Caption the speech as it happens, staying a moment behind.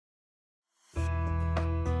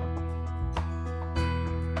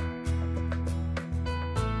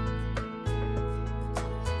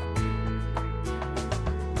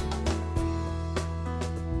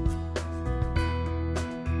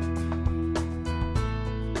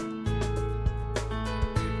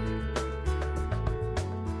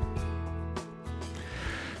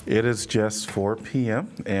It is just 4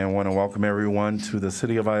 p.m. and I want to welcome everyone to the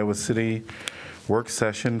City of Iowa City work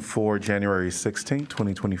session for January 16,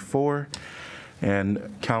 2024.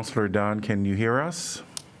 And Councilor Don, can you hear us?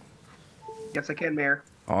 Yes, I can, Mayor.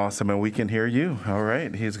 Awesome, and we can hear you. All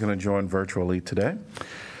right, he's going to join virtually today.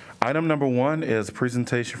 Item number 1 is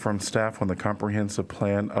presentation from staff on the comprehensive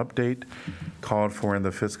plan update called for in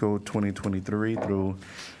the fiscal 2023 through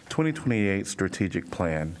 2028 strategic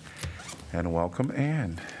plan. And welcome,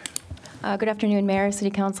 Ann. Good afternoon, Mayor,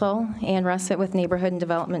 City Council. Ann Russett with Neighborhood and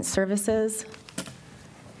Development Services.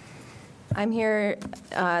 I'm here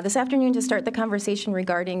this afternoon to start the conversation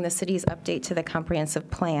regarding the city's update to the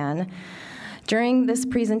comprehensive plan. During this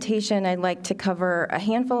presentation, I'd like to cover a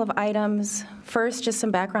handful of items. First, just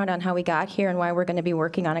some background on how we got here and why we're going to be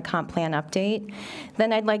working on a comp plan update.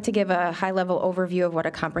 Then I'd like to give a high-level overview of what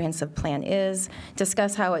a comprehensive plan is,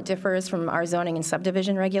 discuss how it differs from our zoning and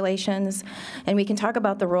subdivision regulations, and we can talk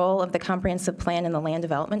about the role of the comprehensive plan in the land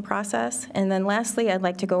development process. And then lastly, I'd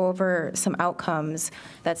like to go over some outcomes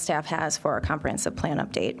that staff has for our comprehensive plan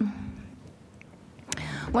update.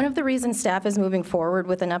 One of the reasons staff is moving forward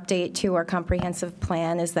with an update to our comprehensive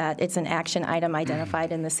plan is that it's an action item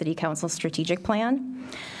identified in the City Council strategic plan.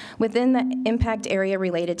 Within the impact area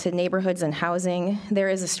related to neighborhoods and housing, there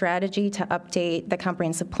is a strategy to update the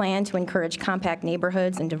comprehensive plan to encourage compact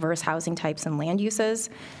neighborhoods and diverse housing types and land uses.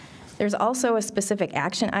 There's also a specific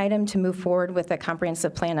action item to move forward with a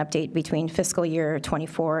comprehensive plan update between fiscal year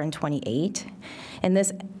 24 and 28. And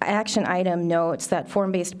this action item notes that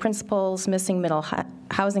form-based principles, missing middle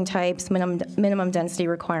housing types, minimum density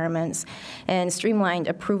requirements, and streamlined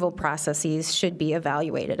approval processes should be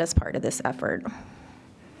evaluated as part of this effort.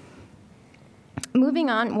 Moving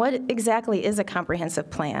on, what exactly is a comprehensive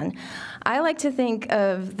plan? I like to think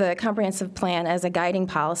of the comprehensive plan as a guiding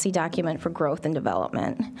policy document for growth and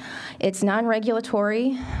development. It's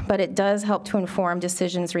non-regulatory, but it does help to inform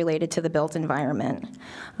decisions related to the built environment.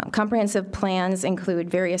 Comprehensive plans include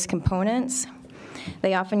various components.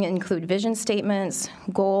 They often include vision statements,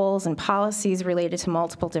 goals, and policies related to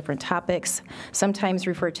multiple different topics, sometimes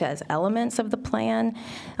referred to as elements of the plan.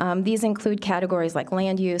 These include categories like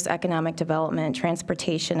land use, economic development,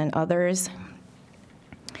 transportation, and others.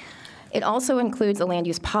 It also includes a land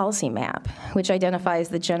use policy map, which identifies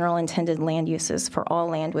the general intended land uses for all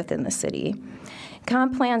land within the city.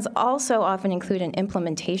 Comp plans also often include an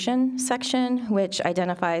implementation section, which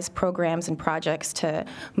identifies programs and projects to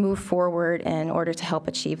move forward in order to help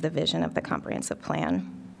achieve the vision of the comprehensive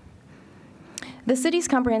plan. The city's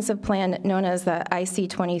comprehensive plan, known as the IC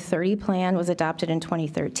 2030 plan, was adopted in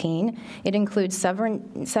 2013. It includes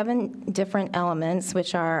seven different elements,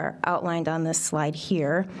 which are outlined on this slide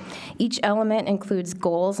here. Each element includes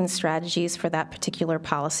goals and strategies for that particular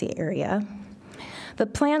policy area. The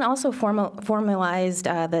plan also formalized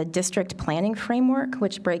the district planning framework,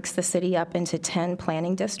 which breaks the city up into 10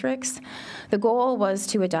 planning districts. The goal was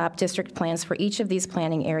to adopt district plans for each of these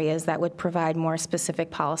planning areas that would provide more specific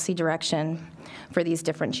policy direction for these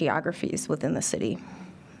different geographies within the city.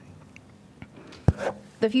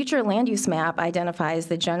 The future land use map identifies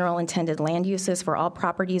the general intended land uses for all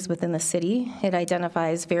properties within the city. It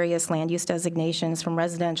identifies various land use designations from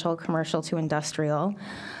residential, commercial to industrial.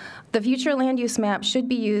 The future land use map should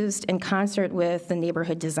be used in concert with the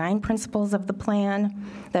neighborhood design principles of the plan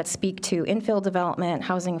that speak to infill development,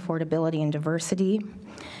 housing affordability, and diversity,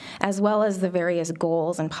 as well as the various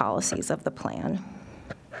goals and policies of the plan.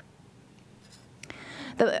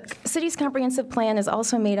 The city's comprehensive plan is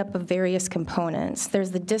also made up of various components.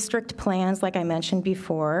 There's the district plans, like I mentioned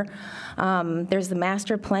before. There's the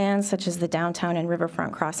master plans, such as the Downtown and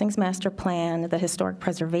Riverfront Crossings Master Plan, the Historic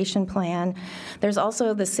Preservation Plan. There's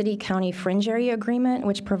also the City-County Fringe Area Agreement,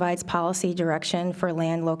 which provides policy direction for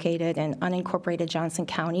land located in unincorporated Johnson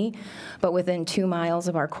County, but within 2 miles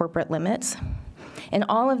of our corporate limits. And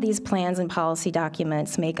all of these plans and policy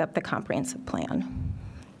documents make up the comprehensive plan.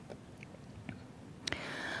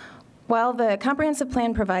 While the comprehensive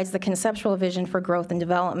plan provides the conceptual vision for growth and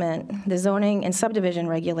development, the zoning and subdivision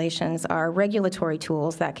regulations are regulatory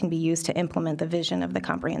tools that can be used to implement the vision of the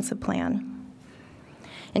comprehensive plan.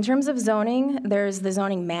 In terms of zoning, there's the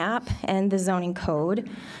zoning map and the zoning code.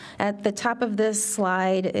 At the top of this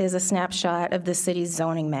slide is a snapshot of the city's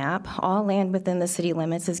zoning map. All land within the city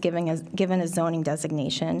limits is given a zoning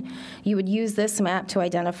designation. You would use this map to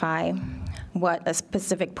identify what a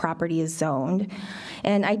specific property is zoned.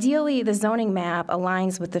 And ideally, the zoning map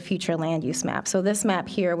aligns with the future land use map. So this map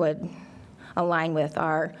here would align with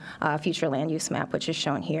our future land use map, which is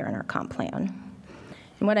shown here in our comp plan.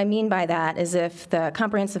 And what I mean by that is if the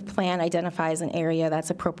comprehensive plan identifies an area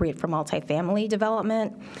that's appropriate for multifamily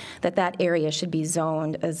development, that area should be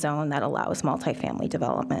zoned a zone that allows multifamily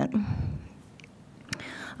development.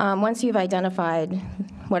 Once you've identified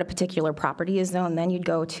what a particular property is zoned, then you'd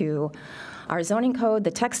go to our zoning code,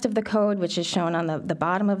 the text of the code, which is shown on the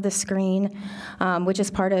bottom of the screen, which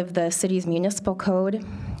is part of the city's municipal code,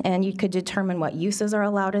 and you could determine what uses are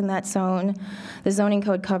allowed in that zone. The zoning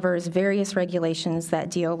code covers various regulations that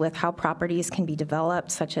deal with how properties can be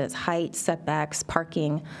developed, such as height, setbacks,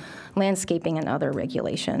 parking, landscaping, and other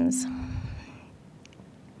regulations.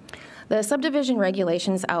 The subdivision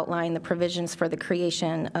regulations outline the provisions for the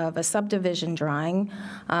creation of a subdivision drawing.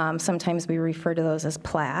 Sometimes we refer to those as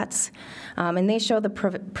plats. And they show the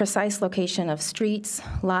precise location of streets,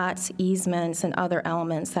 lots, easements, and other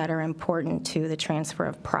elements that are important to the transfer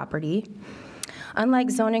of property. Unlike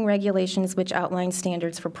zoning regulations, which outline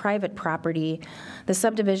standards for private property, the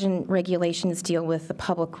subdivision regulations deal with the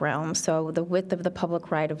public realm, so the width of the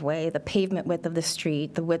public right-of-way, the pavement width of the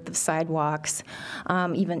street, the width of sidewalks,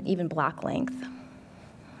 even block length.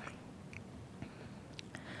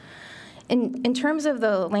 In terms of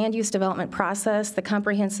the land use development process, the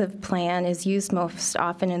comprehensive plan is used most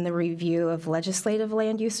often in the review of legislative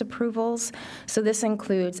land use approvals. So this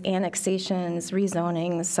includes annexations,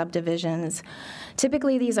 rezonings, subdivisions.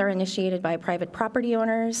 Typically, these are initiated by private property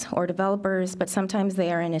owners or developers, but sometimes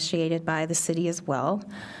they are initiated by the city as well.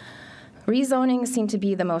 Rezonings seem to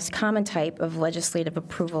be the most common type of legislative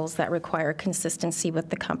approvals that require consistency with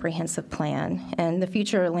the comprehensive plan. And the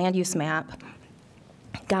future land use map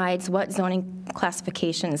guides what zoning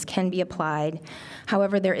classifications can be applied.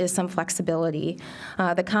 However, there is some flexibility.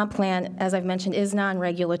 The comp plan, as I've mentioned, is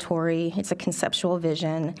non-regulatory. It's a conceptual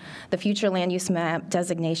vision. The future land use map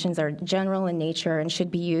designations are general in nature and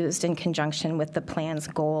should be used in conjunction with the plan's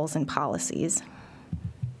goals and policies.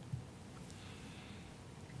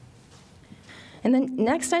 And then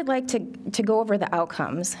next, I'd like to go over the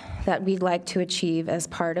outcomes that we'd like to achieve as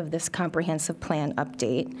part of this comprehensive plan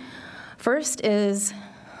update. First is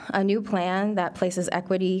a new plan that places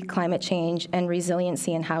equity, climate change, and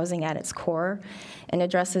resiliency in housing at its core and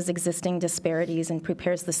addresses existing disparities and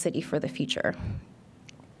prepares the city for the future.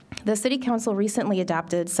 The City Council recently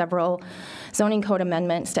adopted several zoning code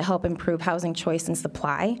amendments to help improve housing choice and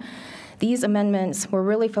supply. These amendments were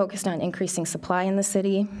really focused on increasing supply in the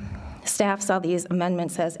city. Staff saw these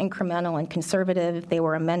amendments as incremental and conservative. They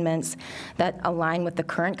were amendments that align with the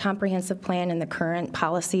current comprehensive plan and the current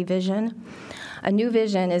policy vision. A new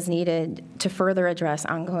vision is needed to further address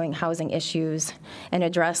ongoing housing issues and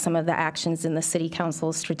address some of the actions in the City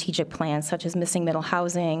Council's strategic plan, such as missing middle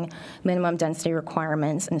housing, minimum density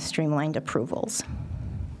requirements, and streamlined approvals.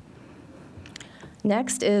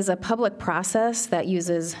 Next is a public process that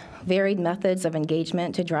uses varied methods of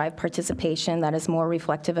engagement to drive participation that is more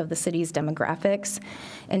reflective of the city's demographics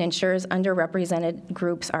and ensures underrepresented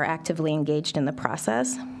groups are actively engaged in the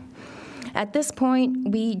process. At this point,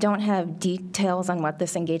 we don't have details on what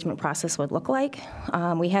this engagement process would look like.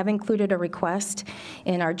 We have included a request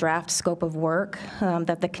in our draft scope of work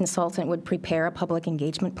that the consultant would prepare a public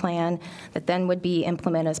engagement plan that then would be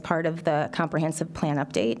implemented as part of the comprehensive plan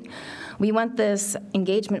update. We want this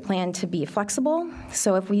engagement plan to be flexible,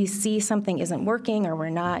 so if we see something isn't working or we're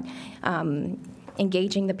not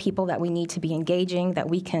engaging the people that we need to be engaging, that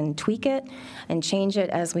we can tweak it and change it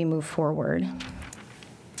as we move forward.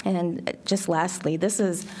 And just lastly, this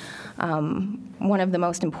is one of the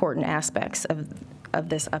most important aspects of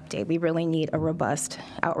this update. We really need a robust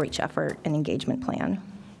outreach effort and engagement plan.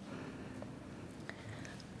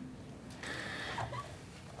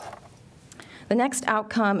 The next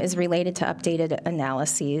outcome is related to updated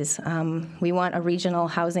analyses. We want a regional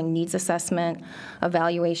housing needs assessment,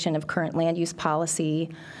 evaluation of current land use policy,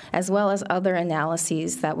 as well as other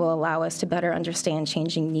analyses that will allow us to better understand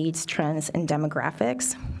changing needs, trends, and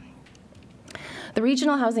demographics. The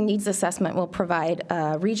regional housing needs assessment will provide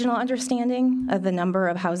a regional understanding of the number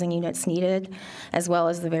of housing units needed, as well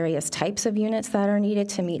as the various types of units that are needed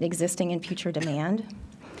to meet existing and future demand.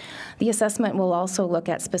 The assessment will also look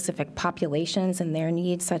at specific populations and their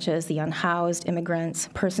needs, such as the unhoused, immigrants,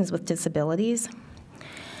 persons with disabilities.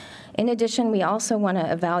 In addition, we also want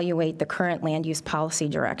to evaluate the current land use policy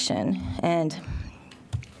direction, and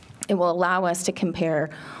it will allow us to compare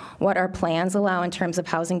what our plans allow in terms of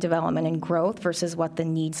housing development and growth versus what the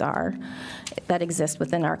needs are that exist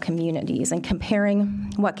within our communities. And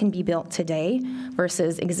comparing what can be built today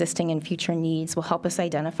versus existing and future needs will help us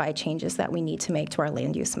identify changes that we need to make to our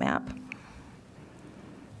land use map.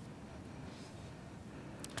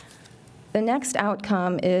 The next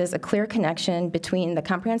outcome is a clear connection between the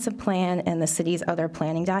comprehensive plan and the city's other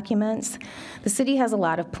planning documents. The city has a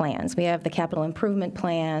lot of plans. We have the capital improvement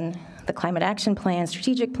plan, the climate action plan,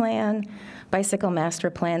 strategic plan, bicycle master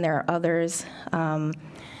plan. There are others.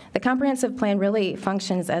 The comprehensive plan really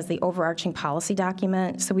functions as the overarching policy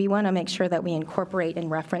document, so we want to make sure that we incorporate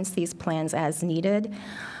and reference these plans as needed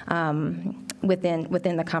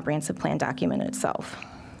within the comprehensive plan document itself.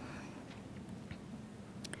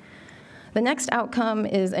 The next outcome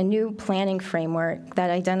is a new planning framework that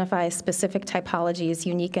identifies specific typologies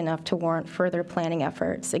unique enough to warrant further planning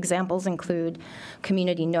efforts. Examples include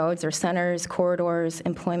community nodes or centers, corridors,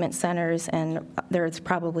 employment centers, and there's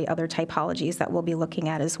probably other typologies that we'll be looking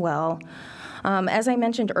at as well. As I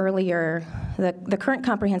mentioned earlier, the current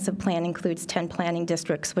comprehensive plan includes 10 planning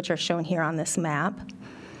districts, which are shown here on this map.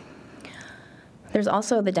 There's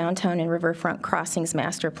also the Downtown and Riverfront Crossings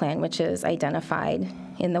Master Plan, which is identified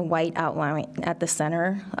in the white outline at the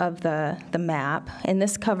center of the map. And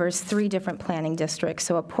this covers 3 different planning districts.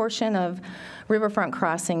 So a portion of Riverfront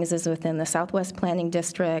Crossings is within the Southwest Planning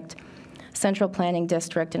District, Central Planning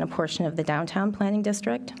District, and a portion of the Downtown Planning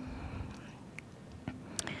District.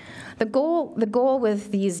 The goal with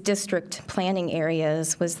these district planning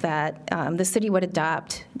areas was that the city would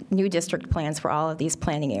adopt new district plans for all of these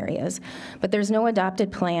planning areas. But there's no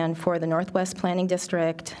adopted plan for the Northwest Planning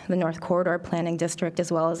District, the North Corridor Planning District,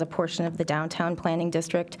 as well as a portion of the Downtown Planning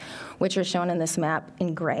District, which are shown in this map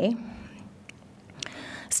in gray.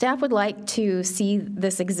 Staff would like to see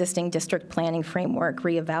this existing district planning framework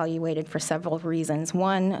reevaluated for several reasons.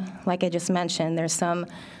 One, like I just mentioned, there's some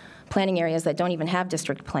planning areas that don't even have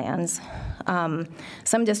district plans.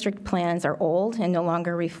 Some district plans are old and no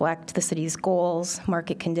longer reflect the city's goals,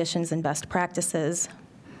 market conditions, and best practices.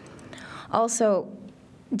 Also,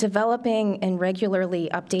 developing and regularly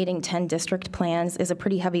updating 10 district plans is a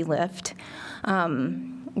pretty heavy lift.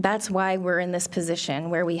 That's why we're in this position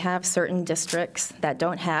where we have certain districts that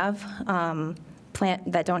don't have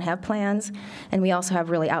plans, and we also have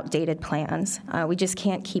really outdated plans. We just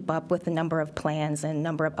can't keep up with the number of plans and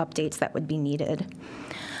number of updates that would be needed.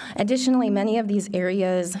 Additionally, many of these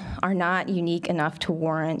areas are not unique enough to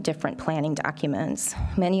warrant different planning documents.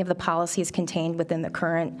 Many of the policies contained within the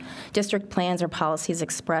current district plans are policies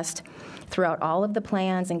expressed throughout all of the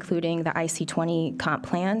plans, including the IC20 comp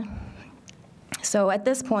plan. So at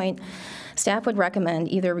this point, staff would recommend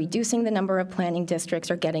either reducing the number of planning districts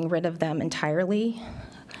or getting rid of them entirely.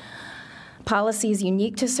 Policies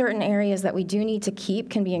unique to certain areas that we do need to keep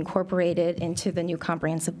can be incorporated into the new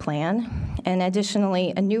comprehensive plan. And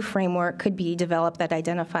additionally, a new framework could be developed that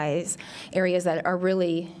identifies areas that are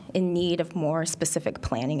really in need of more specific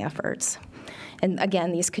planning efforts. And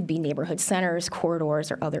again, these could be neighborhood centers,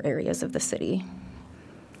 corridors, or other areas of the city.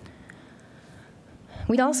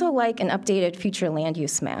 We'd also like an updated future land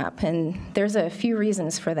use map, and there's a few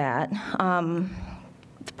reasons for that.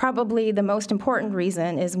 Probably the most important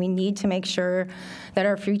reason is we need to make sure that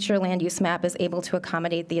our future land use map is able to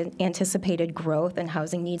accommodate the anticipated growth and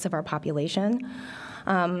housing needs of our population.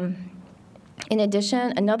 In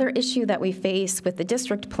addition, another issue that we face with the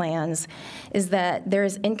district plans is that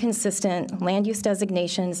there's inconsistent land use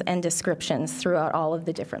designations and descriptions throughout all of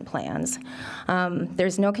the different plans.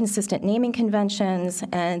 There's no consistent naming conventions,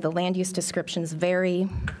 and the land use descriptions vary.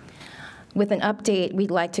 With an update, we'd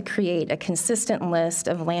like to create a consistent list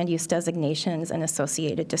of land use designations and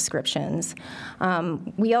associated descriptions.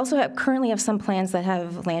 We also currently have some plans that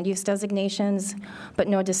have land use designations, but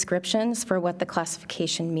no descriptions for what the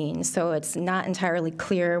classification means. So it's not entirely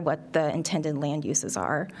clear what the intended land uses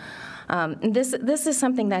are. This is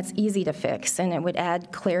something that's easy to fix, and it would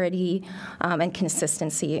add clarity and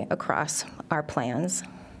consistency across our plans.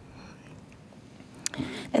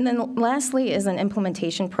 And then lastly is an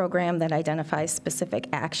implementation program that identifies specific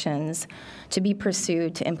actions to be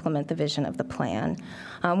pursued to implement the vision of the plan.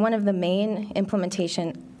 One of the main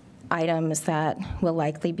implementation items that will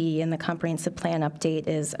likely be in the comprehensive plan update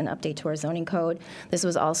is an update to our zoning code. This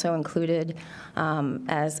was also included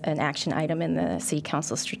as an action item in the City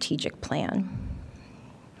Council strategic plan.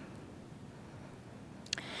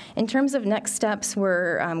 In terms of next steps,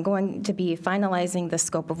 we're going to be finalizing the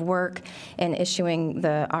scope of work and issuing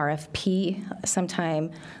the RFP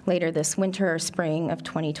sometime later this winter or spring of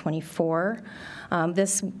 2024.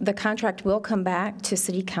 The contract will come back to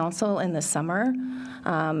City Council in the summer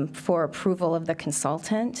for approval of the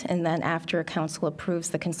consultant, and then after Council approves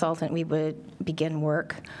the consultant, we would begin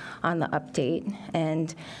work on the update.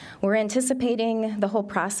 And we're anticipating the whole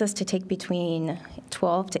process to take between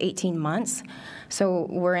 12 to 18 months. So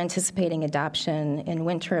we're anticipating adoption in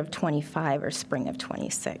winter of '25 or spring of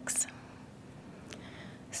 '26.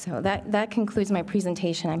 So that concludes my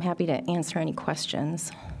presentation. I'm happy to answer any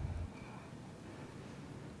questions.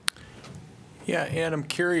 Yeah, and I'm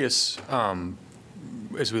curious,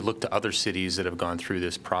 as we look to other cities that have gone through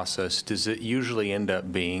this process, does it usually end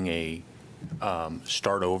up being a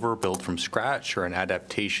start over, build from scratch, or an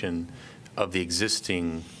adaptation of the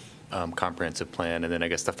existing comprehensive plan? And then I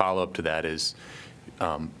guess the follow-up to that is,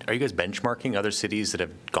 are you guys benchmarking other cities that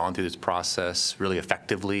have gone through this process really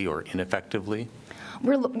effectively or ineffectively?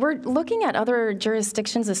 We're looking at other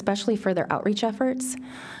jurisdictions, especially for their outreach efforts.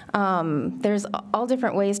 There's all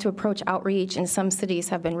different ways to approach outreach, and some cities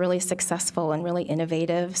have been really successful and really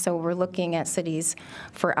innovative. So we're looking at cities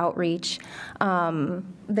for outreach.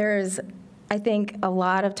 There's, I think, a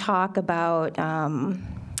lot of talk about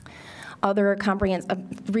other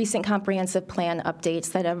recent comprehensive plan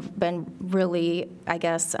updates that have been really, I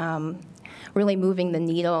guess, really moving the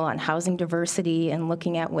needle on housing diversity and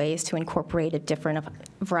looking at ways to incorporate a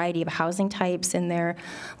variety of housing types in their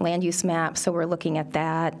land use map. So we're looking at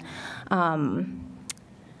that.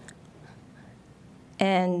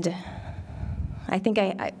 And I think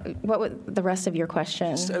what was the rest of your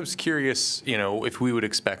question? I was curious, if we would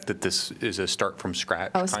expect that this is a start from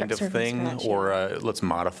scratch kind of thing, scratch, or let's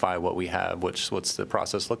modify what we have. What's the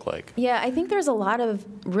process look like? Yeah, I think there's a lot of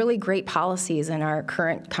really great policies in our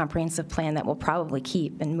current comprehensive plan that we'll probably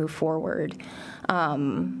keep and move forward.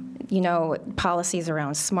 Policies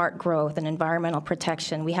around smart growth and environmental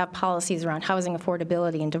protection. We have policies around housing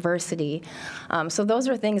affordability and diversity. So those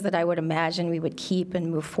are things that I would imagine we would keep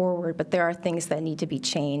and move forward, but there are things that need to be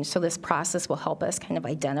changed. So this process will help us kind of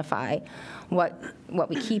identify what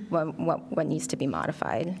we keep, what needs to be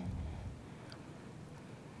modified.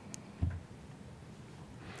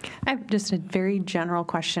 I have just a very general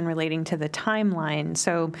question relating to the timeline.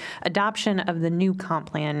 So adoption of the new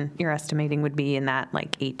comp plan, you're estimating would be in that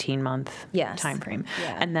 18-month Yes. timeframe.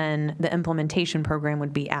 Yeah. And then the implementation program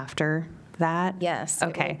would be after that? Yes, it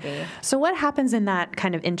Okay. would be. So what happens in that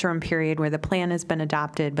kind of interim period where the plan has been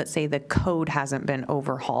adopted, but say the code hasn't been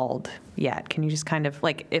overhauled yet? Can you just kind of,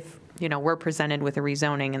 if we're presented with a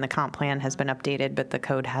rezoning and the comp plan has been updated, but the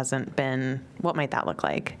code hasn't been, what might that look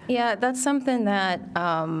like? Yeah, that's something that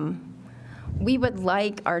we would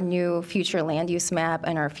like our new future land use map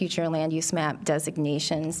and our future land use map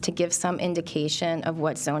designations to give some indication of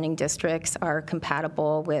what zoning districts are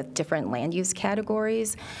compatible with different land use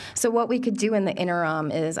categories. So what we could do in the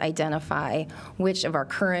interim is identify which of our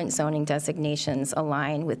current zoning designations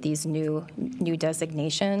align with these new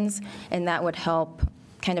designations, and that would help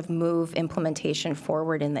kind of move implementation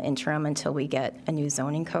forward in the interim until we get a new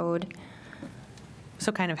zoning code.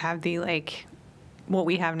 So kind of have the what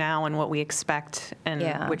we have now and what we expect and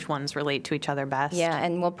Yeah. which ones relate to each other best. Yeah,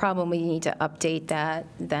 and we'll probably need to update that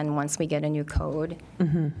then once we get a new code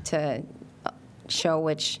to show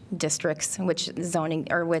which districts, which zoning,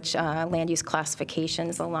 or which land use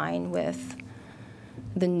classifications align with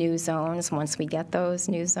the new zones once we get those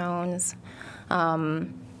new zones.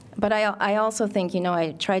 But I also think,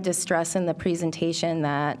 I tried to stress in the presentation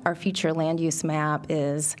that our future land use map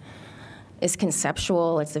is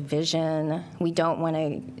conceptual, it's a vision. We don't want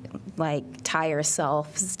to tie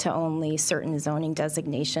ourselves to only certain zoning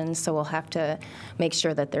designations, so we'll have to make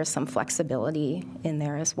sure that there's some flexibility in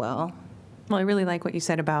there as well. Well, I really like what you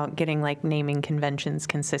said about getting naming conventions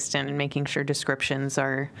consistent and making sure descriptions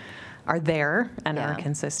are there and are Yeah.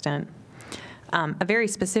 consistent. A very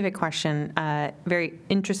specific question, very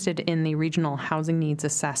interested in the regional housing needs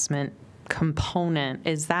assessment component.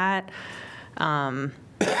 Is that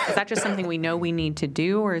just something we know we need to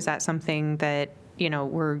do, or is that something that,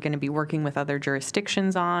 we're going to be working with other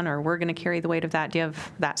jurisdictions on, or we're going to carry the weight of that? Do you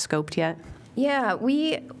have that scoped yet? Yeah,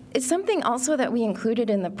 it's something also that we included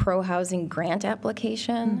in the pro-housing grant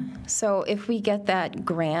application. So if we get that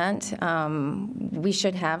grant, we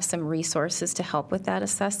should have some resources to help with that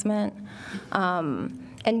assessment.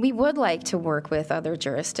 And we would like to work with other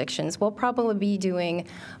jurisdictions. We'll probably be doing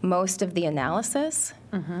most of the analysis,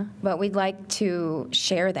 but we'd like to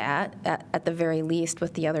share that at the very least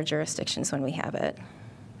with the other jurisdictions when we have it.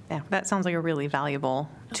 Yeah, that sounds like a really valuable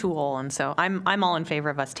tool, and so I'm all in favor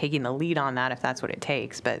of us taking the lead on that if that's what it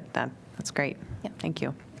takes, but that's great. Yep. Thank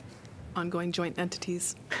you. Ongoing joint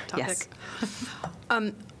entities topic.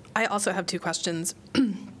 Yes. I also have two questions.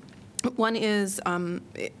 One is,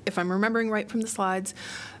 if I'm remembering right from the slides,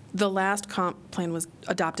 the last comp plan was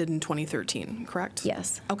adopted in 2013, correct?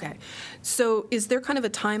 Yes. Okay. So is there kind of a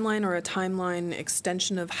timeline or a timeline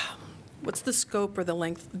extension of what's the scope or the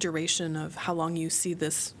length, duration of how long you see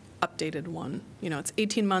this updated one? It's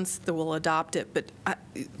 18 months that we'll adopt it, but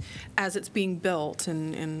as it's being built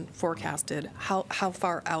and forecasted, how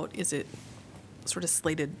far out is it sort of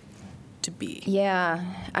slated to be? Yeah,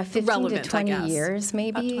 15 Relevant, to I 20 guess. years,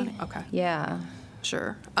 maybe. 20, okay. Yeah.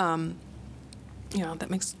 Sure. That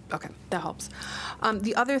helps.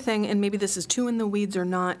 The other thing, and maybe this is too in the weeds or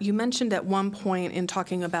not, you mentioned at one point in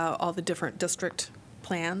talking about all the different district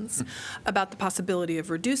plans about the possibility of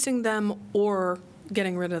reducing them or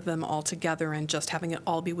getting rid of them altogether and just having it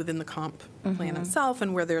all be within the comp plan itself,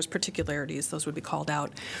 and where there's particularities, those would be called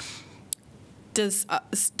out. Does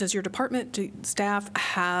your department, staff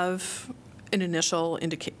have an initial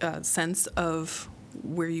sense of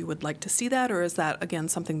where you would like to see that, or is that, again,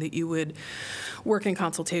 something that you would work in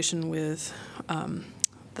consultation with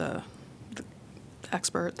the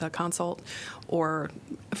expert, the consult, or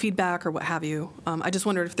feedback, or what have you? I just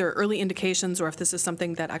wondered if there are early indications, or if this is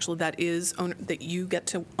something that actually that you get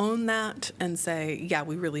to own that and say, yeah,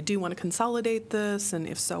 we really do want to consolidate this, and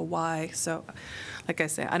if so, why? So, like I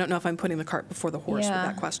say, I don't know if I'm putting the cart before the horse with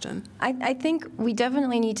that question. I think we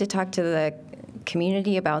definitely need to talk to the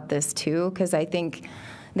community about this too, because I think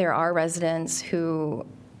there are residents who,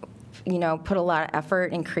 put a lot of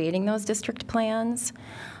effort in creating those district plans.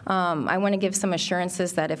 I want to give some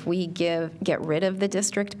assurances that if we get rid of the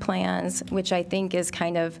district plans, which I think is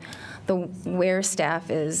kind of where staff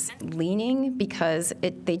is leaning, because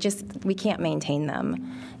we can't maintain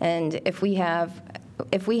them. And if we have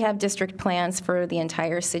district plans for the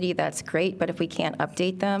entire city, that's great, but if we can't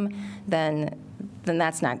update them, then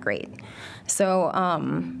that's not great. So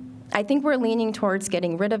I think we're leaning towards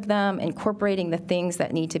getting rid of them, incorporating the things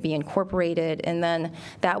that need to be incorporated, and then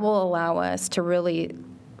that will allow us to really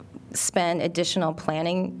spend additional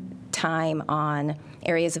planning time on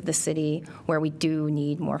areas of the city where we do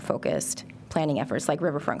need more focused planning efforts, like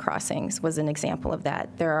riverfront crossings was an example of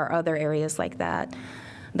that. There are other areas like that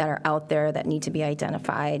are out there that need to be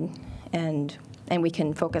identified, and we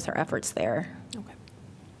can focus our efforts there. Okay,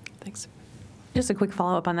 thanks. Just a quick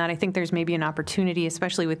follow-up on that. I think there's maybe an opportunity,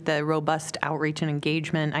 especially with the robust outreach and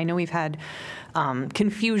engagement. I know we've had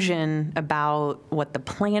confusion about what the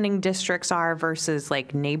planning districts are versus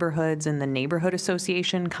like neighborhoods in the neighborhood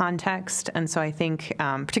association context. And so I think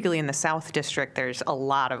particularly in the South District, there's a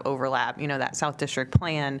lot of overlap. That South District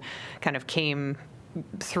plan kind of came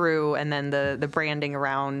through, and then the branding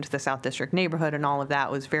around the South District neighborhood and all of that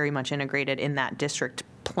was very much integrated in that district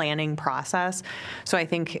planning process. So I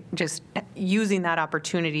think just using that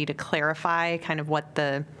opportunity to clarify kind of what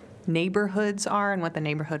the neighborhoods are and what the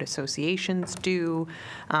neighborhood associations do,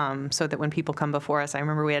 so that when people come before us, I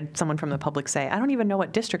remember we had someone from the public say, I don't even know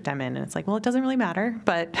what district I'm in. And it's like, well, it doesn't really matter,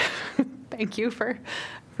 but thank you for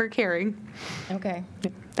caring. Okay.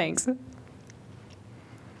 Thanks.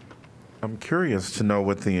 I'm curious to know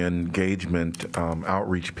with the engagement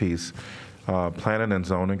outreach piece, planning and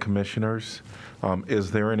zoning commissioners,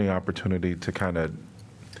 is there any opportunity to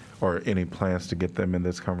or any plans to get them in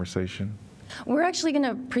this conversation? We're actually going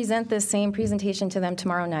to present this same presentation to them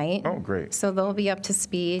tomorrow night. Oh, great. So they'll be up to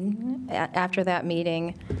speed after that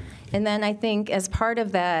meeting. And then I think as part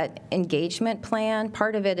of that engagement plan,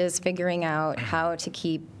 part of it is figuring out how to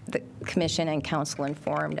keep the commission and council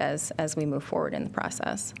informed as we move forward in the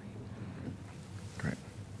process. Great.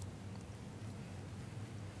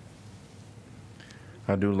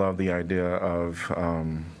 I do love the idea of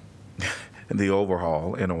the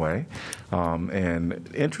overhaul in a way,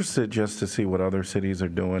 and interested just to see what other cities are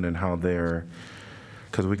doing and how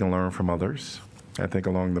because we can learn from others, I think,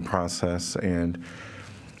 along the process. And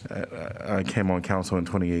I came on council in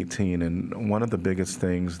 2018, and one of the biggest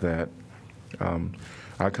things that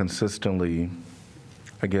I consistently,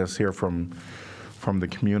 I guess, hear from the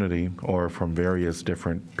community or from various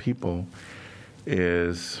different people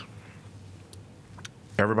is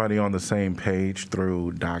everybody on the same page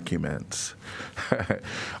through documents.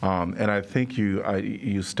 And I think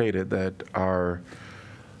you stated that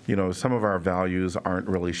some of our values aren't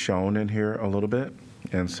really shown in here a little bit.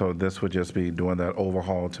 And so this would just be doing that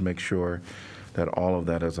overhaul to make sure that all of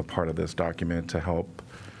that is a part of this document to help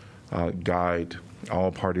guide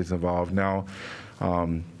all parties involved. Now,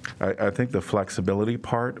 I think the flexibility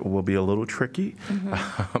part will be a little tricky.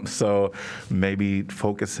 Mm-hmm. So maybe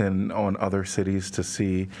focusing on other cities to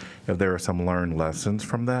see if there are some learned lessons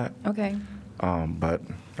from that. Okay. But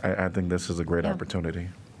I think this is a great opportunity.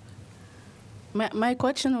 My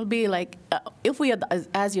question would be like, if we,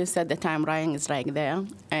 as you said, the timeline is right there,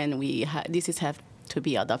 and this have to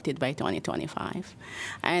be adopted by 2025,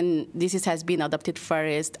 and this has been adopted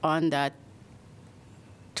first on the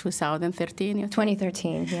 2013.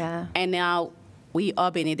 2013, yeah. And now we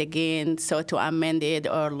open it again, so to amend it,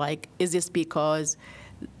 or like, is this because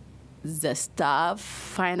the staff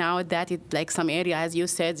find out that it, like some area, as you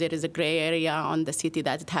said, there is a gray area on the city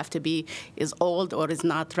that it have to be is old or is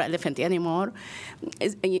not relevant anymore.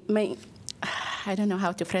 I don't know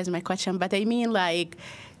how to phrase my question, but I mean, like,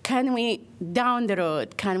 can we, down the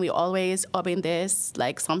road, can we always open this,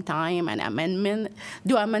 like sometime,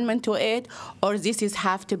 do amendment to it, or this is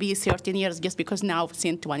have to be 13 years just because now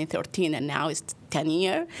since 2013 and now it's 10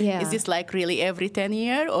 years? Yeah. Is this like really every 10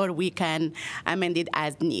 years, or we can amend it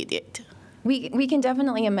as needed? We can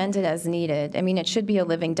definitely amend it as needed. I mean, it should be a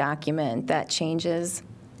living document that changes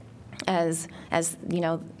as you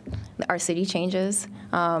know, our city changes.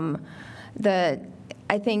 I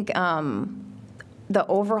think the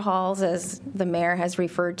overhauls, as the mayor has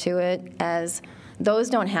referred to it, as those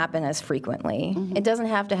don't happen as frequently. Mm-hmm. It doesn't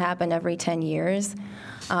have to happen every 10 years,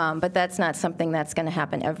 but that's not something that's going to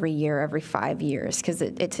happen every year, every 5 years, because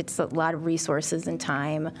it's a lot of resources and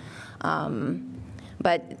time.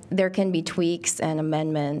 But there can be tweaks and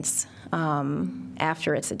amendments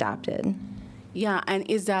after it's adopted. Yeah, and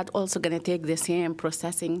is that also going to take the same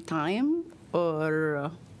processing time,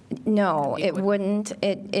 or? No, it would- wouldn't.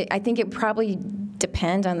 I think it probably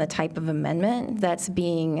depend on the type of amendment that's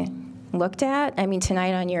being looked at. I mean,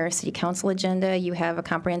 tonight on your city council agenda, you have a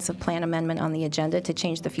comprehensive plan amendment on the agenda to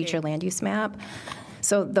change the future land use map.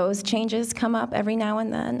 So those changes come up every now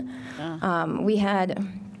and then. We had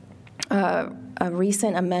a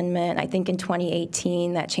recent amendment, I think in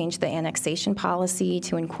 2018, that changed the annexation policy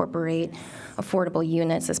to incorporate affordable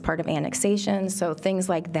units as part of annexation. So things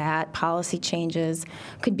like that, policy changes,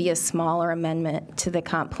 could be a smaller amendment to the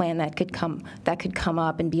comp plan that could come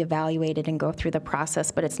up and be evaluated and go through the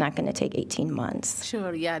process, but it's not going to take 18 months.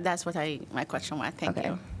 Sure, yeah, that's what my question was. Thank Okay.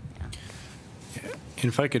 you. And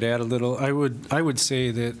if I could add a little, I would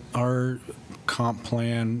say that our comp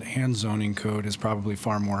plan and zoning code is probably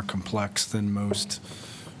far more complex than most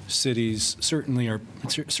cities, certainly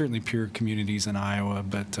peer communities in Iowa,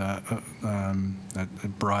 but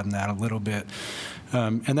broaden that a little bit.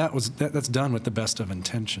 And that's done with the best of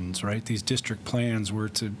intentions, right? These district plans were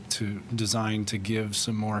designed to give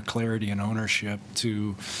some more clarity and ownership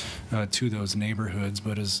to those neighborhoods.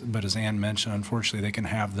 But as Ann mentioned, unfortunately, they can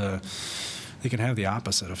have the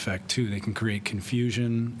opposite effect too. They can create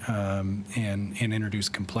confusion and introduce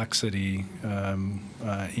complexity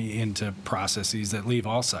into processes that leave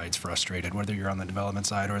all sides frustrated, whether you're on the development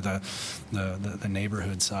side or the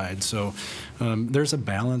neighborhood side. So there's a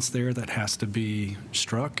balance there that has to be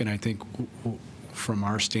struck, and I think from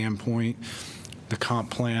our standpoint, the comp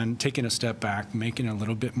plan, taking a step back, making it a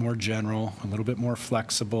little bit more general, a little bit more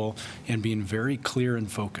flexible, and being very clear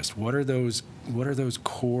and focused. What are those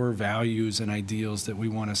core values and ideals that we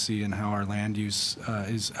want to see in how our land use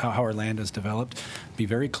how our land is developed? Be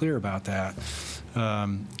very clear about that.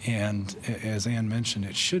 And as Ann mentioned,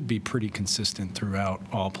 it should be pretty consistent throughout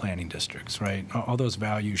all planning districts, right? All those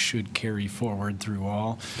values should carry forward through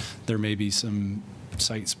all. There may be some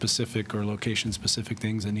site-specific or location-specific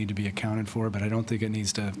things that need to be accounted for, but I don't think it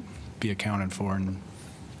needs to be accounted for in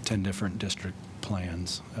 10 different district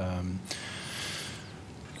plans.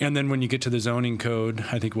 And then when you get to the zoning code,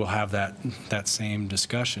 I think we'll have that same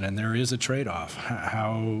discussion, and there is a trade-off.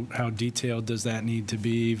 How detailed does that need to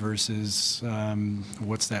be versus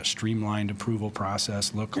what's that streamlined approval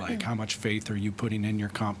process look like? How much faith are you putting in your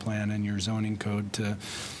comp plan and your zoning code to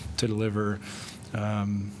deliver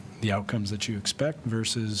the outcomes that you expect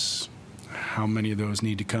versus how many of those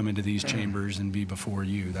need to come into these chambers and be before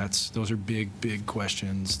you? Those are big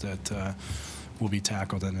questions that will be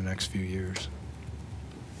tackled in the next few years.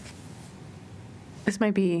 This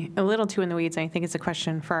might be a little too in the weeds, and I think it's a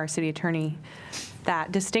question for our city attorney.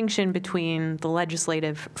 That distinction between the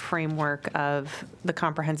legislative framework of the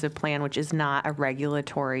comprehensive plan, which is not a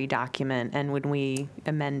regulatory document, and when we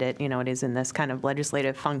amend it, it is in this kind of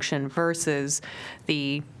legislative function, versus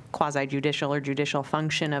the quasi-judicial or judicial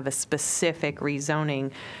function of a specific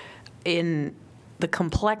rezoning. In the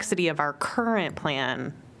complexity of our current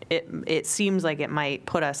plan, it seems like it might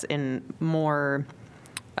put us in more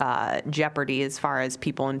jeopardy as far as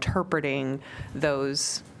people interpreting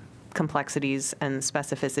those complexities and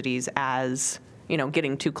specificities as,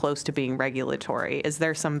 getting too close to being regulatory. Is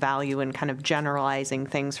there some value in kind of generalizing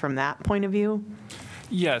things from that point of view?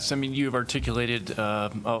 Yes, I mean, you've articulated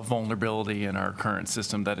a vulnerability in our current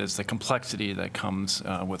system, that is the complexity that comes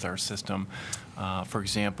with our system. For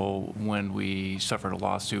example, when we suffered a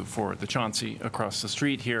lawsuit for the Chauncey across the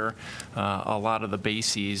street here, a lot of the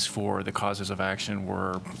bases for the causes of action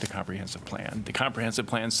were the comprehensive plan. The comprehensive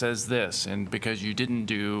plan says this, and because you didn't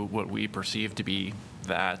do what we perceive to be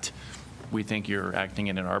that, we think you're acting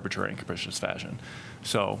in an arbitrary and capricious fashion.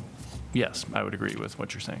 So, yes, I would agree with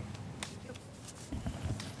what you're saying.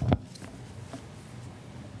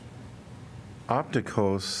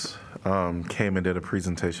 Opticos came and did a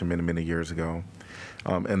presentation many, many years ago,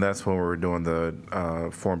 and that's when we were doing the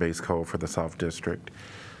form-based code for the South District.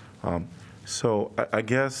 So I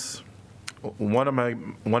guess one of my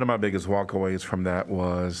biggest walkaways from that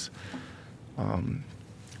was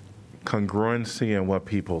congruency in what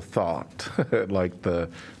people thought, like the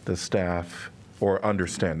staff, or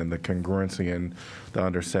understanding, the congruency and the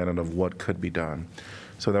understanding of what could be done.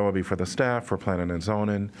 So that would be for the staff, for planning and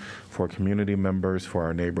zoning, for community members, for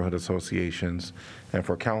our neighborhood associations, and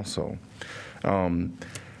for council. How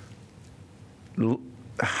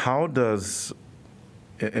does,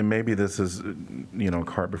 and maybe this is,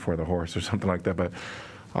 cart before the horse or something like that, but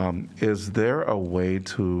is there a way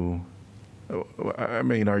to,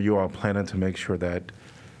 are you all planning to make sure that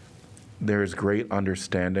there's great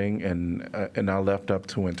understanding and not left up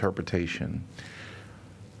to interpretation?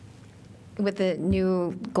 With the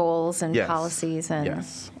new goals and Yes. policies and,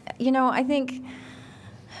 Yes. I think,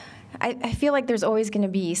 I feel like there's always going to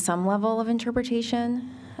be some level of interpretation,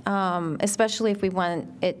 especially if we want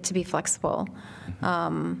it to be flexible.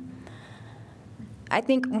 I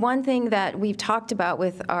think one thing that we've talked about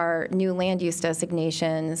with our new land use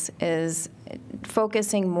designations is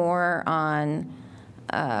focusing more on,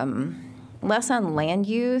 less on land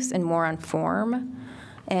use and more on form,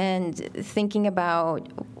 and thinking about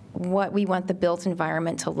what we want the built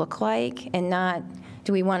environment to look like, and not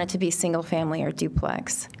do we want it to be single family or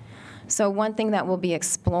duplex. So one thing that we'll be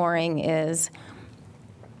exploring is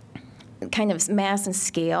kind of mass and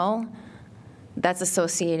scale that's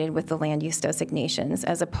associated with the land use designations,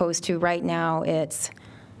 as opposed to right now it's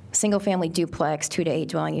single-family duplex, 2 to 8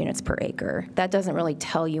 dwelling units per acre. That doesn't really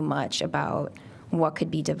tell you much about what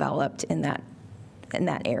could be developed in that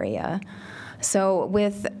area. So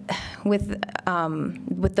with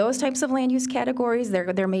those types of land use categories,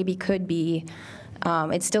 there maybe could be,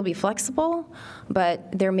 it'd still be flexible,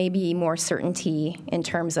 but there may be more certainty in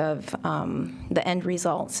terms of the end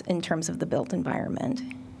results in terms of the built environment.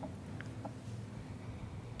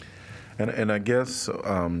 And I guess,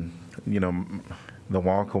 the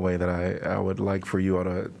walkaway that I would like for you all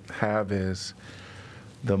to have is,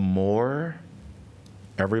 the more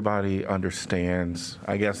everybody understands,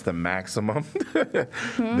 I guess, the maximum,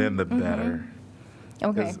 then the better.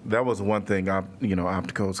 Okay. 'Cause that was one thing,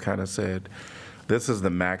 Opticos kind of said, this is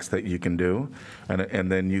the max that you can do,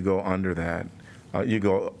 and then you go under that. You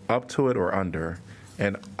go up to it or under.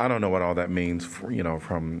 And I don't know what all that means,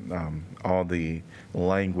 from all the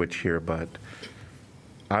language here, but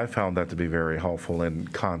I found that to be very helpful in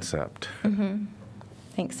concept.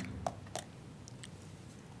 Thanks.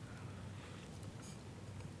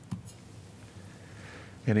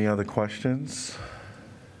 Any other questions?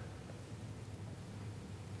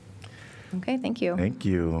 Okay, thank you. Thank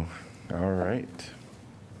you. All right.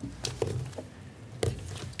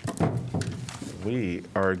 We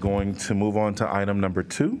are going to move on to item number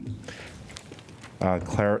 2,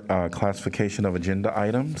 classification of agenda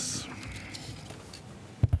items.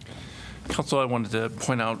 Council, I wanted to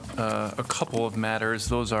point out a couple of matters.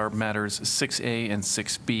 Those are matters 6A and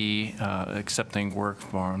 6B, accepting work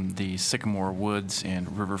from the Sycamore Woods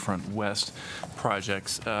and Riverfront West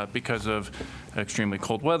projects. Because of extremely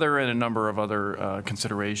cold weather and a number of other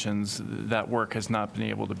considerations, that work has not been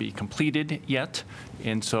able to be completed yet.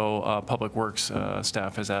 And so Public Works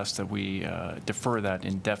staff has asked that we defer that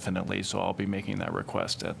indefinitely. So I'll be making that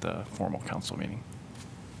request at the formal council meeting.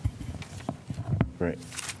 Great.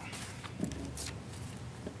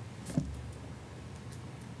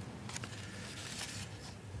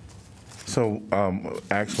 So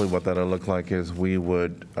actually what that'll look like is we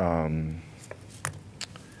would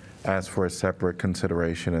ask for a separate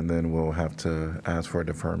consideration, and then we'll have to ask for a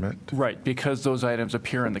deferment. Right, because those items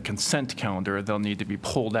appear in the consent calendar, they'll need to be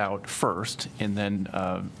pulled out first, and then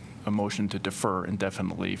a motion to defer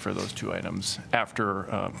indefinitely for those 2 items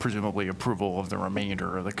after presumably approval of the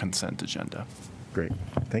remainder of the consent agenda. Great.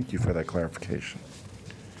 Thank you for that clarification.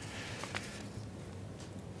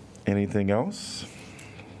 Anything else?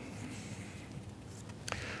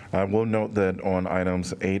 I will note that on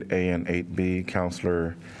items 8A and 8B,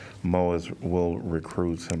 Councilor Moe will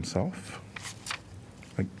recruit himself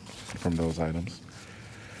from those items.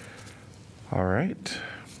 All right.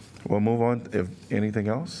 We'll move on. If anything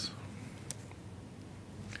else?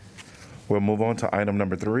 We'll move on to item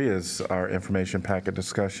number 3 is our information packet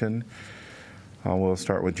discussion. We'll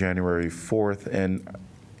start with January 4th, and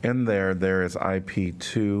in there is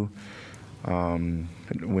IP2.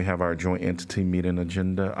 We have our joint entity meeting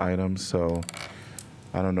agenda items, so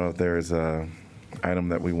I don't know if there is a item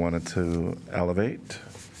that we wanted to elevate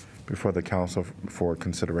before the council for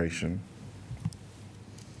consideration.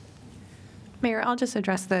 Mayor, I'll just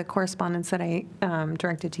address the correspondence that I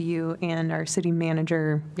directed to you and our city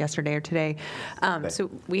manager yesterday or today.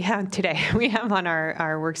 So we have on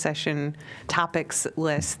our work session topics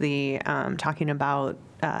list the talking about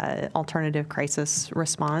alternative crisis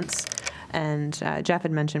response. And Jeff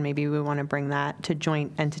had mentioned maybe we want to bring that to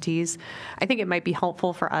joint entities. I think it might be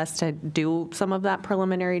helpful for us to do some of that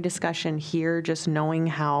preliminary discussion here, just knowing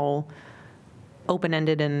how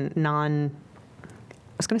open-ended and I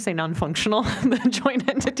was going to say non-functional the joint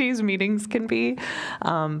entities meetings can be,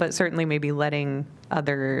 but certainly maybe letting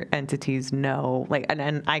other entities know, like,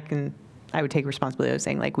 and I would take responsibility of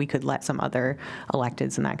saying, like, we could let some other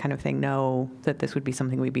electeds and that kind of thing know that this would be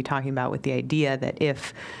something we'd be talking about, with the idea that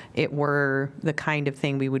if it were the kind of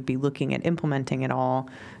thing we would be looking at implementing at all,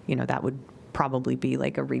 that would probably be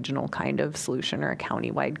like a regional kind of solution or a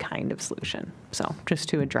countywide kind of solution. So just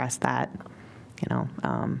to address that,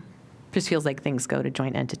 just feels like things go to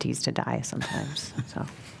joint entities to die sometimes. So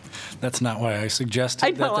That's not why I suggested I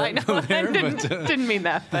know. go there, I didn't mean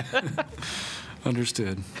that. But.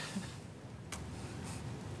 Understood.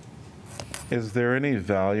 Is there any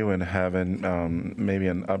value in having maybe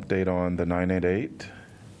an update on the 988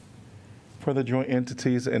 for the joint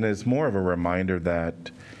entities? And it's more of a reminder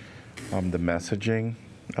that the messaging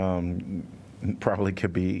probably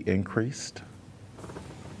could be increased.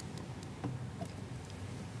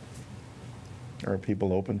 Are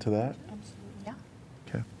people open to that? Yeah.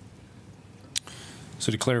 Okay.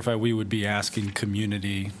 So to clarify, we would be asking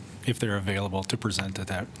community if they're available to present at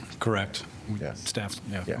that, correct? Yes. Staff,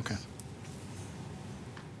 yeah, Yes. okay.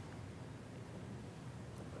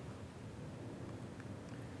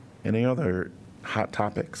 Any other hot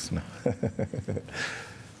topics?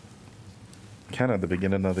 Kind of the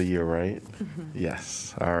beginning of the year, right? Mm-hmm.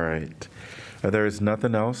 Yes. All right. There is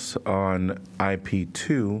nothing else on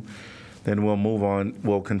IP2. Then we'll move on.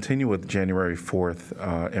 We'll continue with January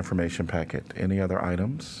 4th information packet. Any other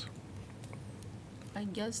items? I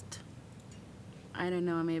don't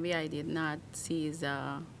know, maybe I did not see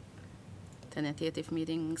the tentative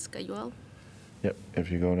meeting schedule. Yep.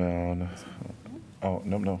 If you go down. Oh,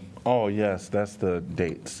 no. Oh, yes, that's the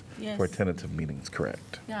dates for Yes. tentative meetings,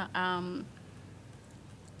 correct. Yeah,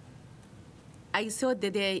 I saw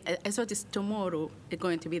this tomorrow is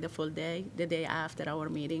going to be the full day, the day after our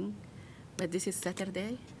meeting, but this is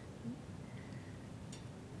Saturday.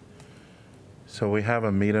 So we have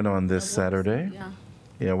a meeting on this Saturday. Yeah.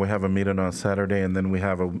 Yeah, we have a meeting on Saturday, and then we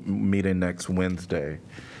have a meeting next Wednesday.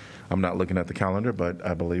 I'm not looking at the calendar, but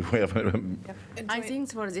I believe we have a. I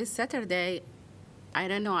think for this Saturday, I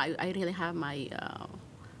don't know, I really have my,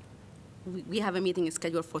 we have a meeting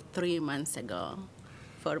scheduled for 3 months ago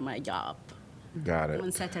for my job. Got it.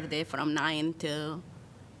 On Saturday from 9 to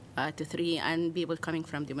 3, and people coming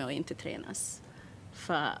from Des Moines to train us.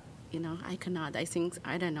 For, I cannot,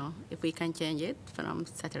 I don't know if we can change it from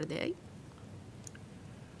Saturday.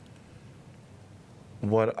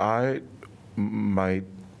 What I might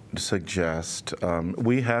suggest,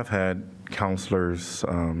 we have had counselors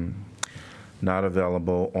not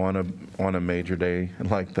available on a major day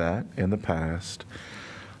like that in the past.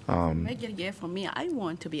 Major year for me, I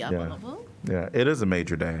want to be available. Yeah, it is a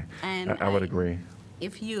major day. And I would agree.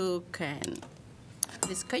 If you can,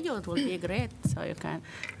 the schedule will be great, so you can,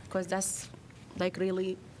 because that's like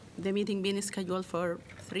really the meeting being scheduled for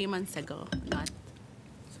 3 months ago, not.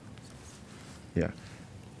 Yeah.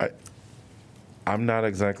 I'm not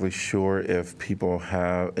exactly sure if people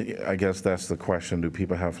have, I guess that's the question, do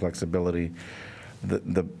people have flexibility?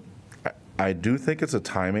 I do think it's a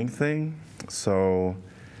timing thing, so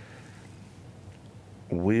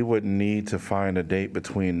we would need to find a date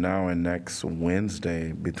between now and next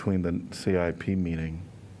Wednesday, between the CIP meeting.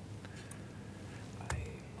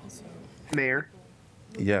 Mayor,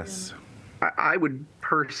 Yes. I would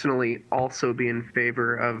personally also be in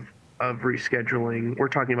favor of rescheduling. We're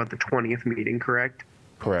talking about the 20th meeting, correct?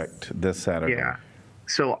 Correct, this Saturday. Yeah.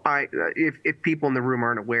 So if people in the room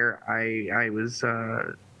aren't aware, I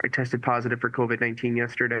tested positive for COVID-19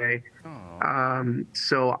 yesterday.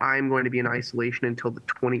 So I'm going to be in isolation until the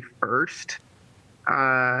 21st.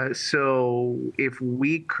 So if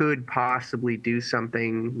we could possibly do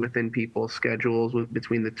something within people's schedules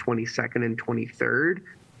between the 22nd and 23rd,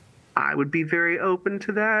 I would be very open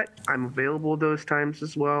to that. I'm available those times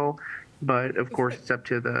as well, but of course it's up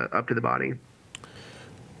to the body.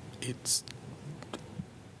 It's,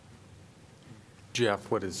 Jeff,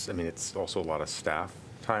 it's also a lot of staff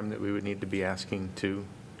time that we would need to be asking too,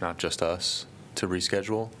 not just us, to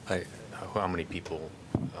reschedule. How many people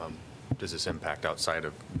does this impact outside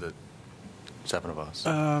of the 7 of us?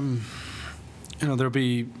 there'll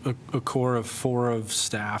be a core of 4 of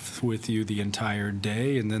staff with you the entire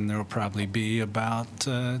day, and then there'll probably be about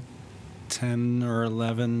 10 or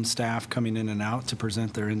 11 staff coming in and out to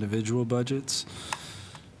present their individual budgets.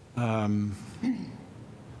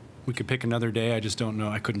 We could pick another day. I just don't know.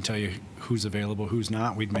 I couldn't tell you who's available, who's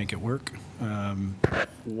not. We'd make it work.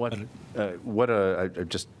 What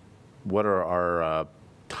are our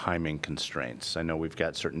timing constraints? I know we've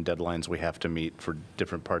got certain deadlines we have to meet for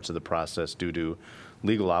different parts of the process due to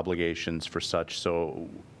legal obligations for such. So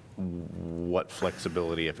what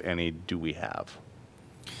flexibility, if any, do we have?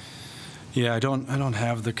 Yeah, I don't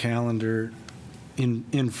have the calendar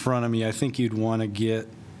in front of me. I think you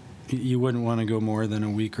wouldn't want to go more than a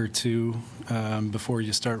week or two before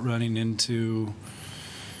you start running into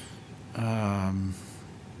a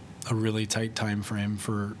really tight time frame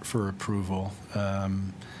for approval.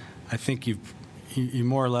 I think you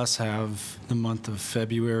more or less have the month of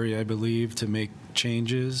February, I believe, to make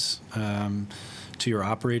changes to your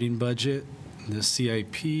operating budget. The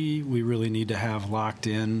CIP, we really need to have locked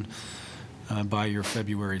in by your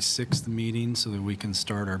February 6th meeting so that we can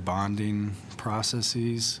start our bonding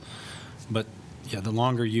processes. But yeah, the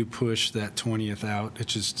longer you push that 20th out,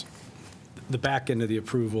 it's just, the back end of the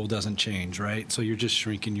approval doesn't change, right? So you're just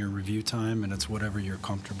shrinking your review time, and it's whatever you're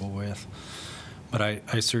comfortable with. But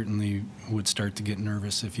I certainly would start to get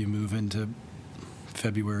nervous if you move into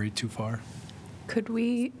February too far. Could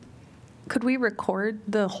we record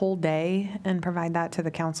the whole day and provide that to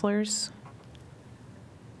the counselors?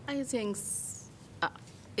 I think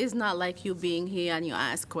it's not like you being here and you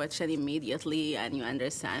ask question immediately and you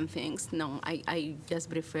understand things. No, I just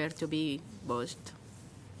prefer to be pushed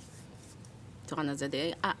to another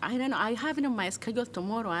day. I don't know. I have it on my schedule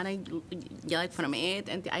tomorrow, and I like from 8,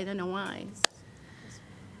 and I don't know why.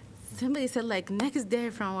 Somebody said like next day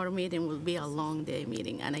from our meeting will be a long day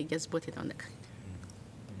meeting, and I just put it on the.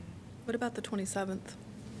 What about the 27th?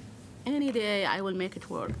 Any day I will make it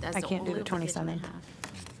work. That's I can't do the vacation I 27th. have.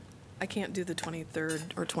 I can't do the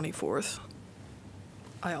 23rd or 24th.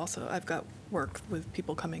 I've got work with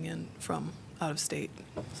people coming in from out of state,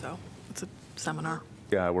 so it's a seminar.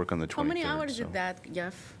 Yeah, I work on the 23rd. How many hours so. is that,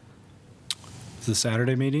 Jeff? The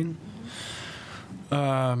Saturday meeting?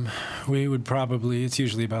 We would probably, it's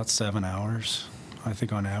usually about 7 hours, I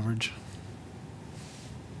think, on average.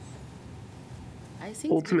 I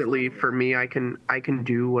think Ultimately, for me, I can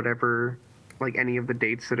do whatever, like any of the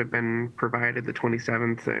dates that have been provided, the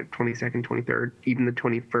 27th, 22nd, 23rd, even the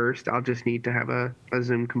 21st. I'll just need to have a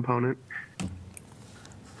Zoom component.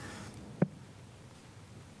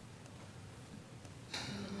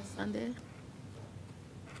 Sunday.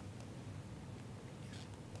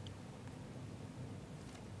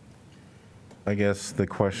 I guess the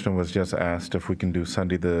question was just asked if we can do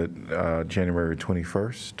Sunday, the January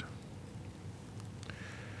 21st.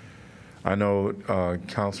 I know,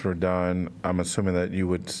 Counselor Dunn, I'm assuming that you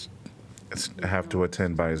would have to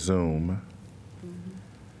attend by Zoom.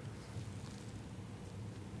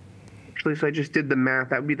 Actually, so I just did the math.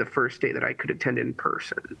 That would be the first day that I could attend in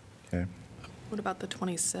person. Okay. What about the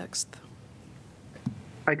 26th?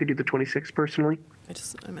 I could do the 26th personally.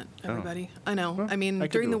 I meant everybody. I know. I mean, I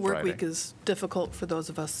could during do the a work week Friday. is difficult for those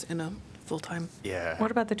of us in a full-time. Yeah.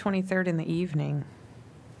 What about the 23rd in the evening?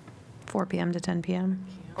 4 p.m. to 10 p.m.?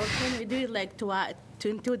 Or can we do it like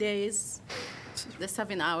 2 days? The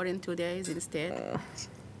 7 hour in 2 days instead?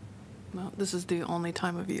 Well, this is the only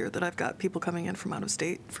time of year that I've got people coming in from out of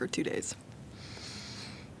state for 2 days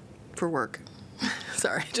for work.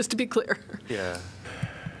 Sorry, just to be clear. Yeah.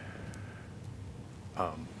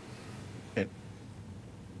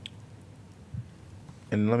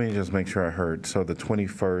 And let me just make sure I heard. So the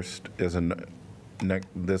 21st is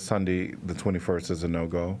this Sunday, the 21st is a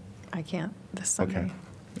no-go? I can't this Sunday. Okay.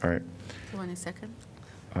 All right. 22nd?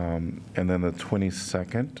 And then the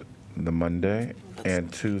 22nd, the Monday,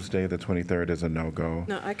 and Tuesday, the 23rd is a no-go.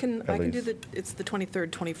 No, I can do least. it's the 23rd,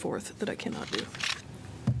 24th that I cannot do.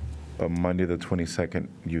 But Monday, the 22nd,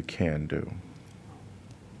 you can do.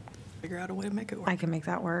 Figure out a way to make it work. I can make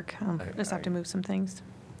that work. Just have to move some things.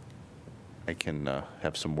 I can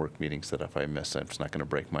have some work meetings that if I miss, it's not going to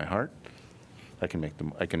break my heart. I can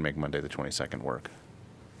make Monday the 22nd work.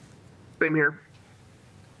 Same here.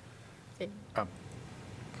 Okay.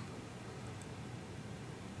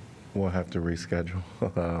 We'll have to reschedule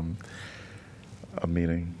a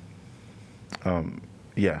meeting.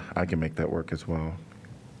 Yeah, I can make that work as well.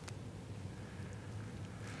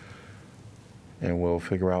 And we'll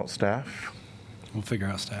figure out staff. We'll figure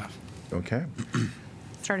out staff. Okay.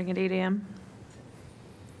 Starting at 8 a.m.?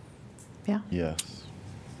 Yeah? Yes.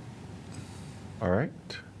 All right.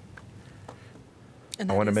 And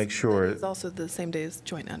I that want to is- make sure. that is also the same day as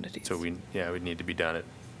joint entities. So we'd need to be done at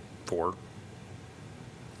 4. for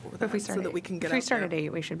If we that, start so that at- we can get If we out start there. at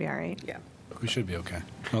 8, we should be all right. Yeah. We should be okay.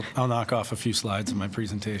 I'll knock off a few slides in my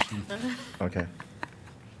presentation. Okay.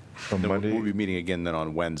 So Then Monday, we'll be meeting again then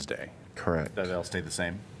on Wednesday. correct. That'll stay the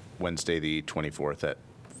same? Wednesday, the 24th at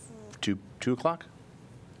 2 o'clock?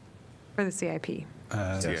 For the CIP,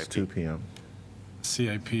 Yes, 2 p.m.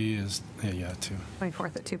 CIP is, yeah, 2.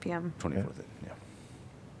 24th at 2 PM. 24th,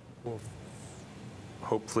 yeah.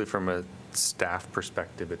 Hopefully from a staff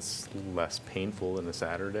perspective, it's less painful than a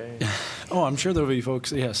Saturday. Oh, I'm sure there'll be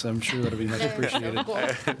folks, yes, I'm sure that'll be much appreciated.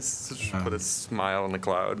 Put a smile on the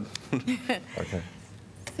cloud. Okay.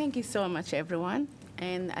 Thank you so much, everyone,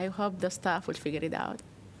 and I hope the staff will figure it out.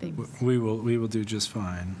 Thanks. We will do just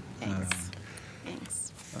fine.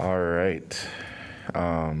 Thanks. All right.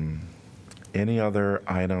 Any other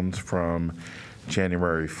items from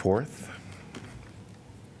January 4th?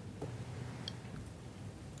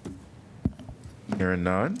 Hearing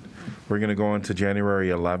none. We're going to go on to January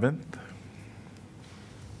 11th.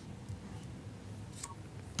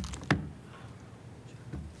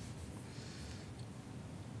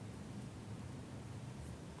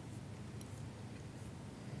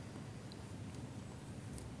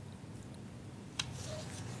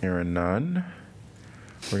 Hearing none.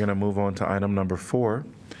 We're going to move on to item number 4,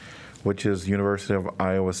 which is University of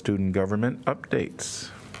Iowa Student Government updates.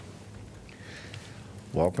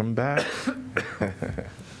 Welcome back.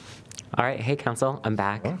 All right, hey council, I'm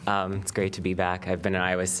back. It's great to be back. I've been in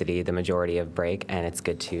Iowa City the majority of break, and it's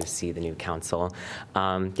good to see the new council.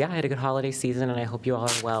 Yeah, I had a good holiday season, and I hope you all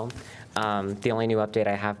are well. The only new update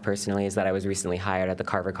I have personally is that I was recently hired at the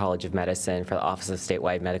Carver College of Medicine for the Office of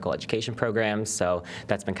Statewide Medical Education Programs, so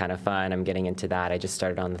that's been kind of fun. I'm getting into that. I just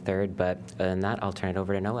started on the 3rd, but other than that, I'll turn it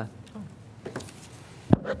over to Noah.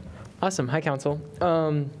 Awesome. Hi, Council.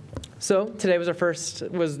 So today was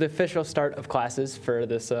the official start of classes for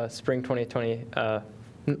this spring 2020.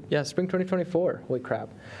 Spring 2024. Holy crap.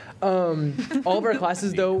 All of our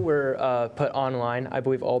classes, though, were put online. I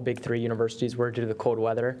believe all big 3 universities were due to the cold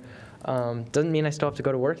weather. Doesn't mean I still have to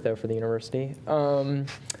go to work, though, for the university.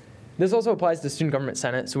 This also applies to the Student Government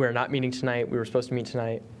Senate, so we're not meeting tonight. We were supposed to meet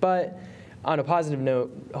tonight. But on a positive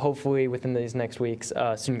note, hopefully within these next weeks,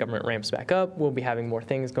 student government ramps back up. We'll be having more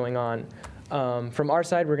things going on. From our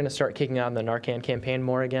side, we're going to start kicking out the Narcan campaign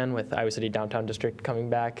more again with Iowa City Downtown District coming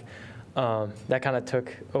back. That kind of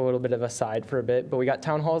took a little bit of a side for a bit, but we got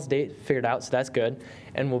Town Hall's date figured out, so that's good.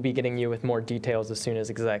 And we'll be getting you with more details as soon as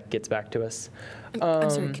Exec gets back to us. I'm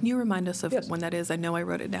sorry, can you remind us of yes. when that is? I know I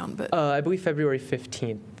wrote it down, but I believe February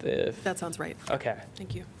 15th. that sounds right. Okay,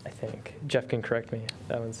 Thank you. I think. Jeff can correct me.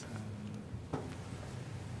 That one's...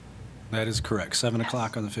 That is correct, 7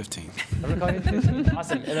 o'clock on the 15th.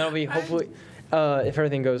 Awesome. And that'll be hopefully, if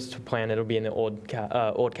everything goes to plan, it'll be in the old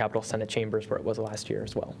Capitol Senate chambers where it was last year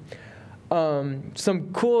as well.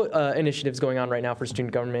 Some cool initiatives going on right now for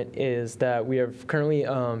student government is that we are currently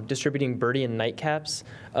distributing birdie and nightcaps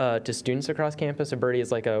to students across campus. A birdie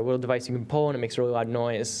is like a little device you can pull and it makes a really loud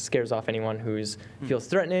noise, scares off anyone who feels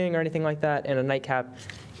threatening or anything like that. And a nightcap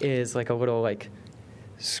is like a little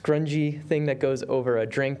scrungy thing that goes over a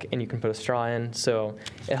drink and you can put a straw in, so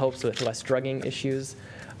it helps with less drugging issues.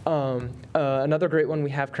 Another great one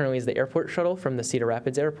we have currently is the airport shuttle from the Cedar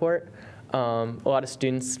Rapids Airport. A lot of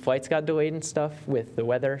students' flights got delayed and stuff with the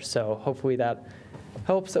weather, so hopefully that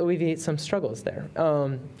helps alleviate some struggles there.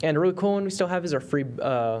 And a really cool one we still have is our free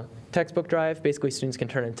textbook drive. Basically, students can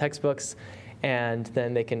turn in textbooks, and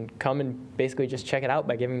then they can come and basically just check it out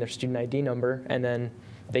by giving their student ID number, and then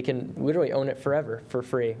they can literally own it forever for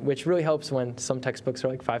free, which really helps when some textbooks are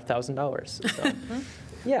like $5,000. So,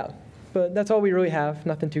 yeah, but that's all we really have.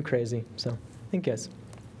 Nothing too crazy. So, thank you guys.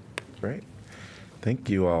 Great. Thank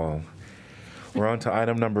you all. We're on to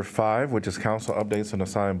item number 5, which is council updates on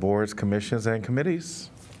assigned boards, commissions, and committees.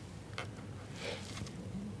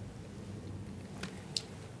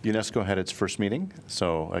 UNESCO had its first meeting,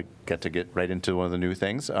 so I get to get right into one of the new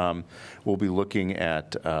things. We'll be looking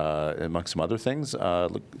at, among some other things,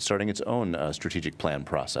 starting its own strategic plan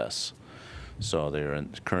process. So they're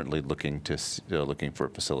currently looking for a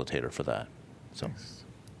facilitator for that. So.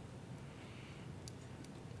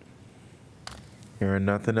 Hearing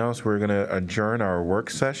nothing else, we're going to adjourn our work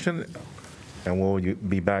session, and we'll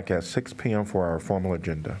be back at 6 p.m. for our formal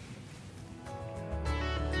agenda.